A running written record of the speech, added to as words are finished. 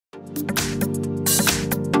Hi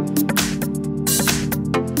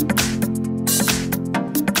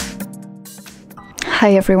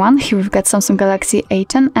everyone, here we've got Samsung Galaxy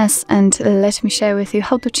A10s, and let me share with you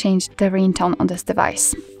how to change the ringtone on this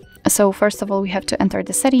device. So first of all, we have to enter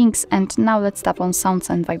the settings, and now let's tap on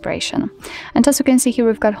sounds and vibration. And as you can see here,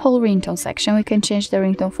 we've got whole ringtone section. We can change the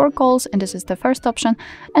ringtone for calls, and this is the first option,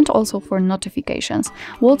 and also for notifications.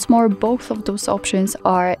 What's more, both of those options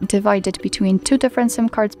are divided between two different SIM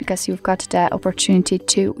cards, because you've got the opportunity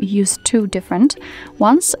to use two different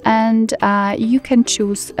ones, and you can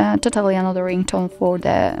choose totally another ringtone for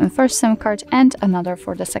the first SIM card and another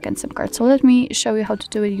for the second SIM card. So let me show you how to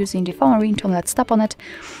do it using the phone ringtone. Let's tap on it.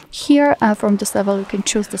 Here, from this level, you can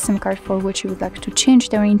choose the SIM card for which you would like to change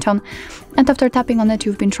the ringtone, and after tapping on it,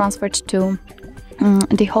 you've been transferred to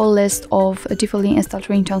the whole list of defaultly installed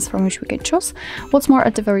ringtones from which we can choose. What's more,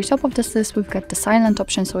 at the very top of this list, we've got the silent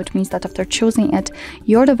option, so it means that after choosing it,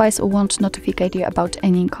 your device won't notify you about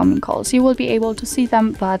any incoming calls. You will be able to see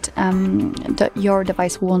them, but your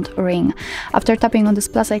device won't ring. After tapping on this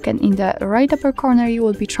plus icon in the right upper corner, you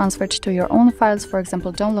will be transferred to your own files, for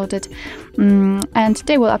example, downloaded, and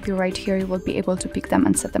they will appear right here. You will be able to pick them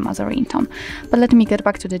and set them as a ringtone. But let me get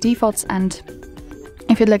back to the defaults, and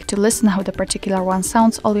if you'd like to listen how the particular one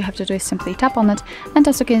sounds, all you have to do is simply tap on it, and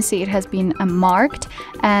as you can see, it has been marked.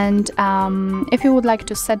 And if you would like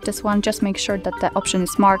to set this one, just make sure that the option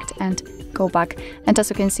is marked and go back. And as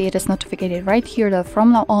you can see, it is notified right here that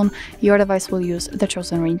from now on, your device will use the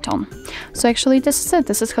chosen ringtone. So actually, this is it.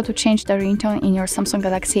 This is how to change the ringtone in your Samsung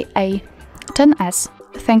Galaxy A10s.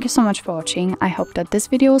 Thank you so much for watching. I hope that this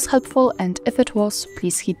video was helpful, and if it was,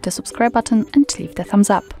 please hit the subscribe button and leave the thumbs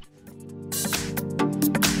up.